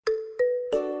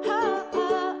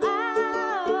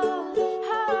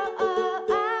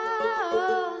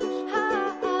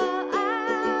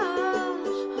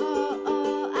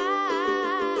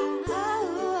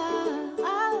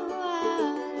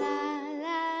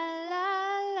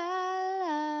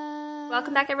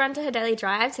Welcome back everyone to Her Daily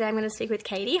Drive. Today I'm going to speak with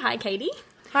Katie. Hi Katie.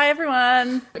 Hi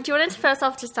everyone. Do you want to first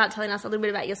off just start telling us a little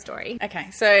bit about your story?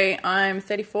 Okay, so I'm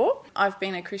 34. I've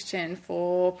been a Christian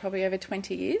for probably over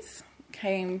 20 years.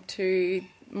 Came to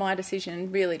my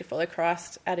decision really to follow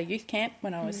Christ at a youth camp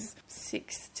when I was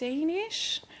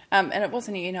 16-ish. And it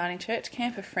wasn't a Uniting Church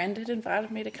camp. A friend had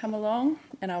invited me to come along,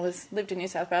 and I lived in New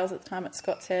South Wales at the time at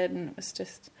Scott's Head, and it was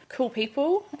just cool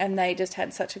people, and they just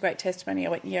had such a great testimony. I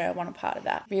went, yeah, I want a part of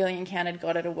that. Really encountered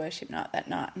God at a worship night that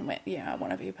night and went, yeah, I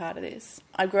want to be a part of this.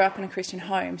 I grew up in a Christian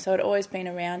home, so I'd always been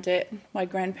around it. My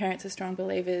grandparents are strong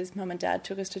believers. Mum and Dad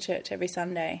took us to church every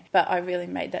Sunday, but I really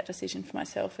made that decision for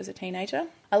myself as a teenager.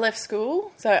 I left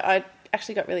school, so I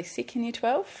actually got really sick in year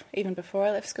 12, even before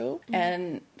I left school,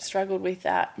 and struggled with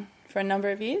that for a number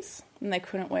of years, and they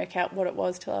couldn't work out what it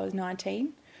was till I was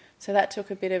 19. So that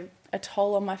took a bit of a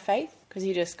toll on my faith, because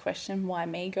you just question, why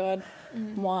me, God?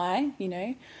 Why,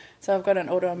 So I've got an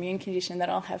autoimmune condition that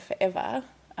I'll have forever,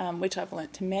 which I've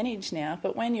learnt to manage now.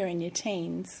 But when you're in your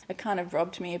teens, it kind of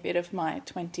robbed me a bit of my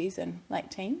 20s and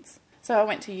late teens. So I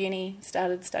went to uni,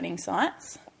 started studying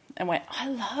science, and went, I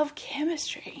love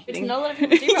chemistry. It's not a lot of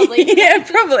people do, probably. Yeah,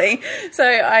 probably. So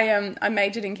I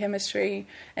majored in chemistry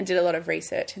and did a lot of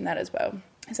research in that as well.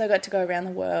 So I got to go around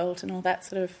the world and all that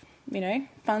sort of,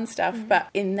 fun stuff. But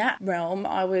in that realm,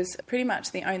 I was pretty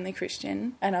much the only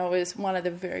Christian, and I was one of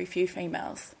the very few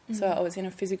females. So I was in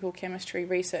a physical chemistry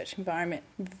research environment,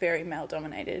 very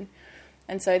male-dominated.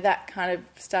 And so that kind of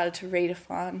started to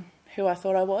redefine who I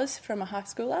thought I was from a high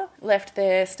schooler. Left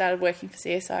there, started working for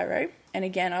CSIRO. And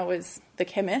again, I was the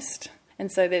chemist.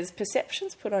 And so there's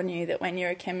perceptions put on you that when you're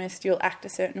a chemist, you'll act a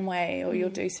certain way or you'll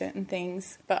do certain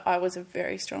things. But I was a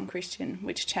very strong Christian,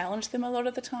 which challenged them a lot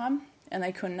of the time. And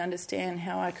they couldn't understand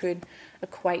how I could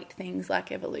equate things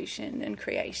like evolution and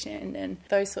creation and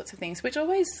those sorts of things, which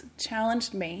always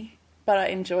challenged me. But I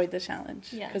enjoyed the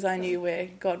challenge because I knew where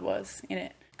God was in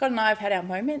it. God and I have had our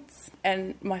moments,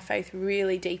 and my faith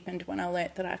really deepened when I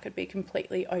learnt that I could be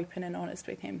completely open and honest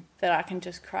with him, that I can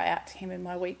just cry out to him in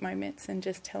my weak moments and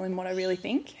just tell him what I really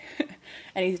think,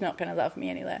 and he's not going to love me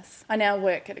any less. I now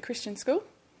work at a Christian school,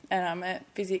 and I'm a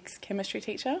physics chemistry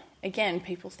teacher. Again,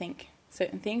 people think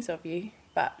certain things of you,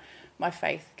 but my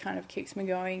faith kind of keeps me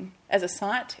going. As a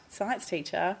science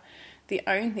teacher, the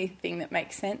only thing that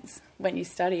makes sense when you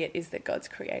study it is that God's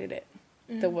created it.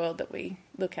 The world that we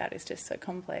look at is just so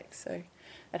complex, so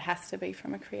it has to be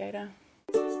from a creator.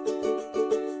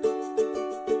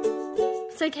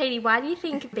 So Katie, why do you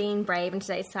think being brave in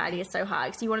today's society is so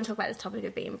hard? Because you want to talk about this topic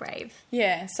of being brave.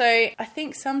 Yeah, so I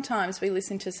think sometimes we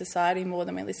listen to society more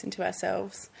than we listen to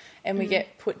ourselves, and we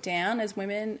get put down as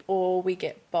women, or we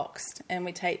get boxed and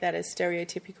we take that as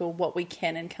stereotypical what we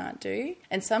can and can't do.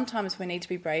 And sometimes we need to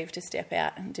be brave to step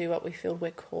out and do what we feel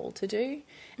we're called to do,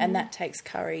 and that takes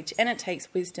courage and it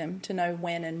takes wisdom to know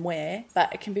when and where.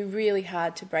 But it can be really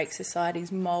hard to break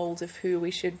society's mould of who we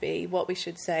should be, what we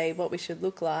should say, what we should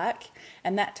look like,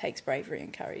 and that takes bravery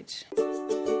and courage.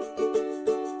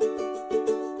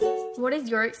 What is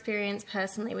your experience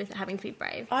personally with having to be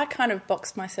brave? I kind of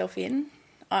boxed myself in.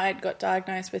 I got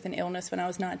diagnosed with an illness when I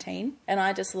was 19, and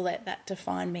I just let that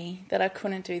define me, that I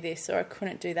couldn't do this or I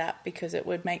couldn't do that because it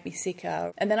would make me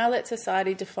sicker. And then I let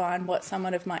society define what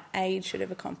someone of my age should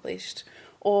have accomplished,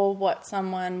 or what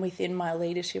someone within my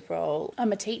leadership role.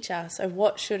 I'm a teacher, so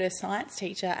what should a science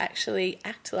teacher actually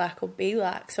act like or be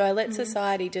like? So I let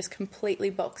society just completely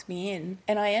box me in,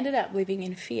 and I ended up living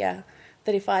in fear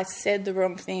that if I said the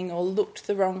wrong thing or looked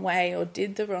the wrong way or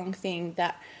did the wrong thing,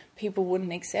 that people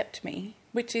wouldn't accept me,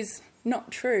 which is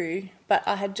not true. But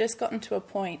I had just gotten to a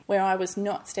point where I was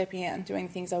not stepping out and doing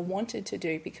things I wanted to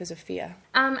do because of fear.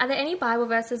 Are there any Bible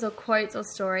verses or quotes or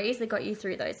stories that got you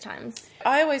through those times?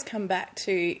 I always come back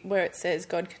to where it says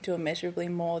God can do immeasurably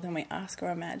more than we ask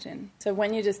or imagine. So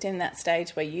when you're just in that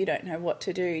stage where you don't know what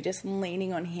to do, just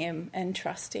leaning on him and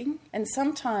trusting. And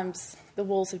sometimes the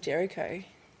walls of Jericho,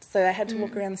 so they had to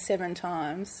walk around 7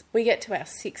 times. We get to our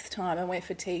 6th time and we're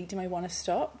fatigued and we want to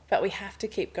stop, but we have to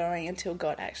keep going until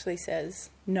God actually says,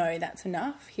 no, that's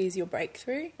enough, here's your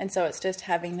breakthrough. And so it's just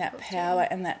having that power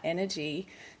and that energy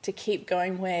to keep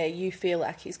going where you feel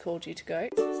like he's called you to go.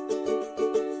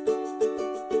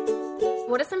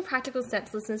 What are some practical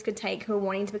steps listeners could take who are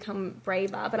wanting to become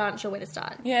braver but aren't sure where to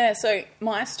start? Yeah, so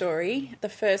my story, the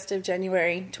 1st of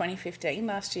January 2015,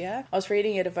 last year, I was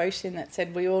reading a devotion that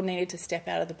said we all needed to step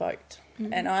out of the boat.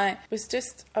 And I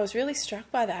was really struck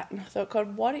by that. And I thought,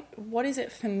 God, what is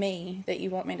it for me that you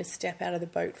want me to step out of the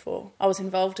boat for? I was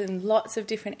involved in lots of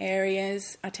different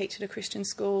areas. I teach at a Christian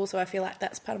school, so I feel like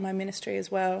that's part of my ministry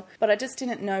as well. But I just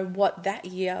didn't know what that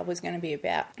year was going to be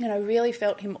about. And I really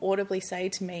felt him audibly say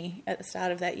to me at the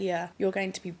start of that year, you're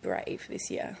going to be brave this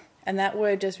year. And that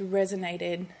word just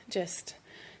resonated just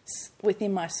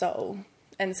within my soul.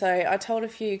 And so I told a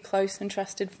few close and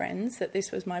trusted friends that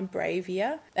this was my brave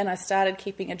year, and I started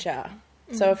keeping a jar.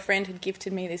 So a friend had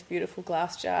gifted me this beautiful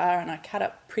glass jar, and I cut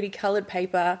up pretty coloured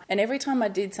paper, and every time I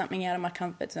did something out of my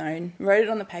comfort zone, wrote it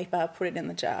on the paper, put it in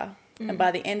the jar. And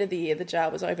by the end of the year, the jar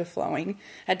was overflowing.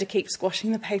 Had to keep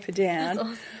squashing the paper down. That's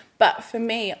awesome. But for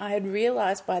me, I had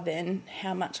realised by then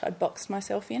how much I'd boxed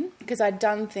myself in, because I'd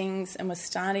done things and was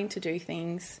starting to do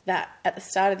things that at the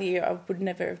start of the year I would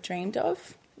never have dreamed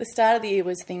of. The start of the year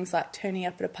was things like turning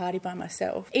up at a party by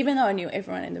myself, even though I knew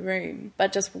everyone in the room,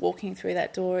 but just walking through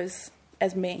that door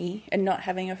as me and not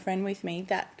having a friend with me,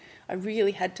 that I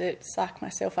really had to psych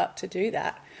myself up to do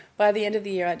that. By the end of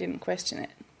the year, I didn't question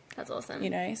it. That's awesome.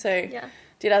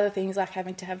 Did other things like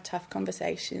having to have tough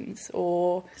conversations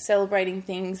or celebrating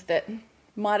things that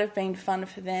might have been fun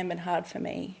for them and hard for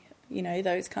me.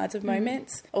 Those kinds of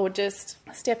moments. Or just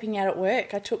stepping out at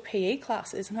work. I took PE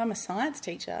classes and I'm a science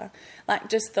teacher. Like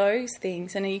just those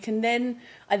things. And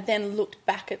I then looked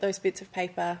back at those bits of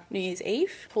paper New Year's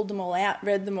Eve, pulled them all out,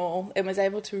 read them all, and was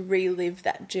able to relive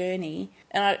that journey.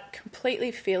 And I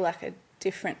completely feel like a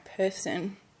different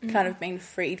person, kind of being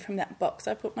freed from that box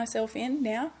I put myself in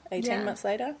now, 18 months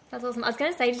later. That's awesome. I was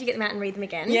going to say, did you get them out and read them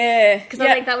again? Yeah. Because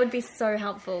I think that would be so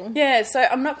helpful. Yeah, so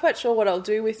I'm not quite sure what I'll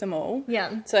do with them all.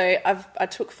 Yeah. So I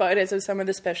took photos of some of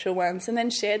the special ones and then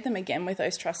shared them again with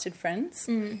those trusted friends.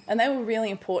 And they were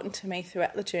really important to me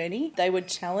throughout the journey. They would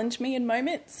challenge me in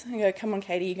moments and go, come on,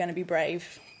 Katie, you're going to be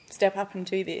brave. Step up and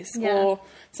do this. Yeah. Or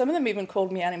some of them even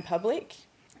called me out in public.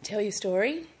 Tell your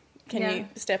story. Can you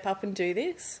step up and do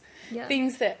this? Yeah.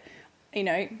 Things that,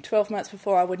 12 months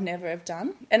before I would never have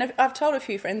done. And I've told a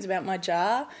few friends about my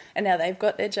jar, and now they've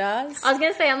got their jars. I was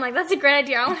going to say, I'm like, that's a great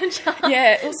idea. I want a jar.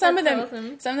 Yeah, well, some of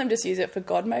awesome. them just use it for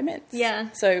God moments. Yeah.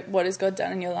 So what has God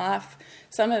done in your life?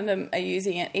 Some of them are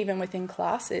using it even within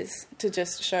classes to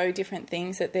just show different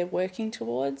things that they're working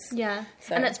towards. Yeah.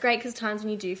 So, and that's great because times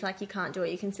when you do feel like you can't do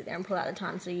it, you can sit there and pull out the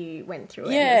times that you went through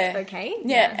it. Yeah. And it's okay.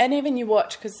 Yeah, and even you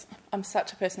watch, because I'm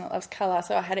such a person that loves colour,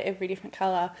 so I had every different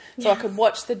colour. So I could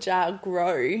watch the jar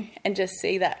grow and just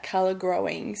see that colour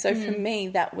growing. So for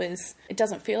me, it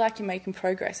doesn't feel like you're making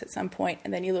progress at some point,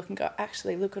 and then you look and go,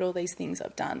 actually, look at all these things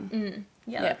I've done.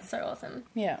 Yeah, that's so awesome.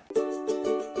 Yeah.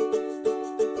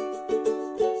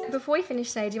 Before we finish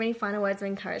today, do you have any final words of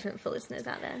encouragement for listeners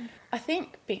out there? I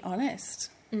think be honest.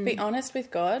 Be honest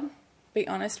with God. Be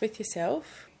honest with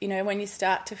yourself. When you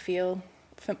start to feel,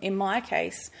 in my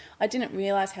case, I didn't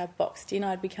realise how boxed in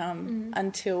I'd become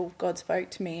until God spoke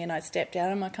to me and I stepped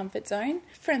out of my comfort zone.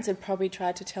 Friends had probably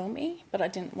tried to tell me, but I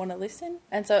didn't want to listen.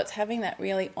 And so it's having that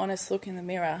really honest look in the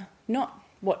mirror, not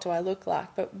what do I look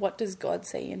like, but what does God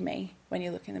see in me when you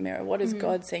look in the mirror? What does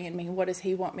God see in me? What does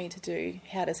he want me to do?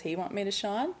 How does he want me to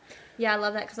shine? Yeah, I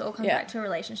love that because it all comes back to a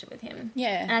relationship with him.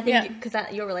 Yeah. And I think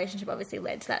because your relationship obviously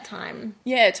led to that time.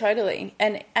 Yeah, totally.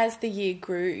 And as the year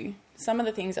grew, some of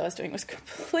the things I was doing was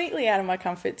completely out of my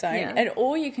comfort zone. Yeah. And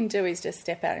all you can do is just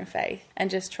step out in faith and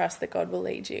just trust that God will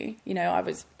lead you. I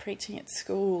was preaching at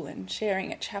school and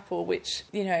sharing at chapel, which,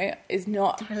 is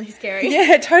not... Totally scary.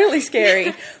 Yeah, totally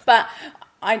scary. But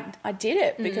I did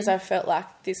it because I felt like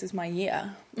this is my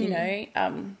year,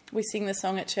 We sing the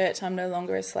song at church, I'm no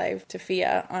longer a slave to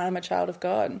fear, I am a child of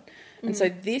God. And so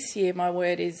this year my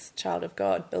word is child of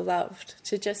God, beloved,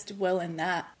 to just dwell in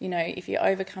that. If you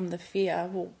overcome the fear,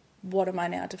 well, what am I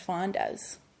now defined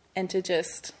as? And to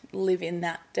just live in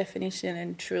that definition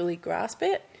and truly grasp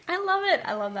it. I love it.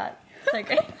 I love that. So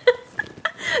great.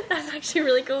 That's actually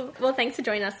really cool. Well, thanks for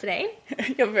joining us today.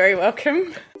 You're very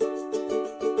welcome.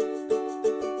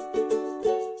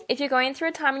 If you're going through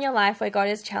a time in your life where God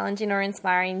is challenging or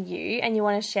inspiring you and you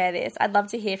want to share this, I'd love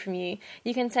to hear from you.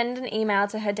 You can send an email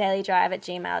to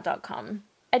herddailydrive@gmail.com.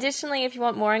 Additionally, if you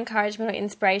want more encouragement or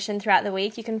inspiration throughout the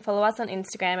week, you can follow us on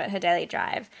Instagram at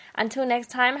herddailydrive. Until next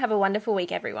time, have a wonderful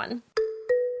week, everyone.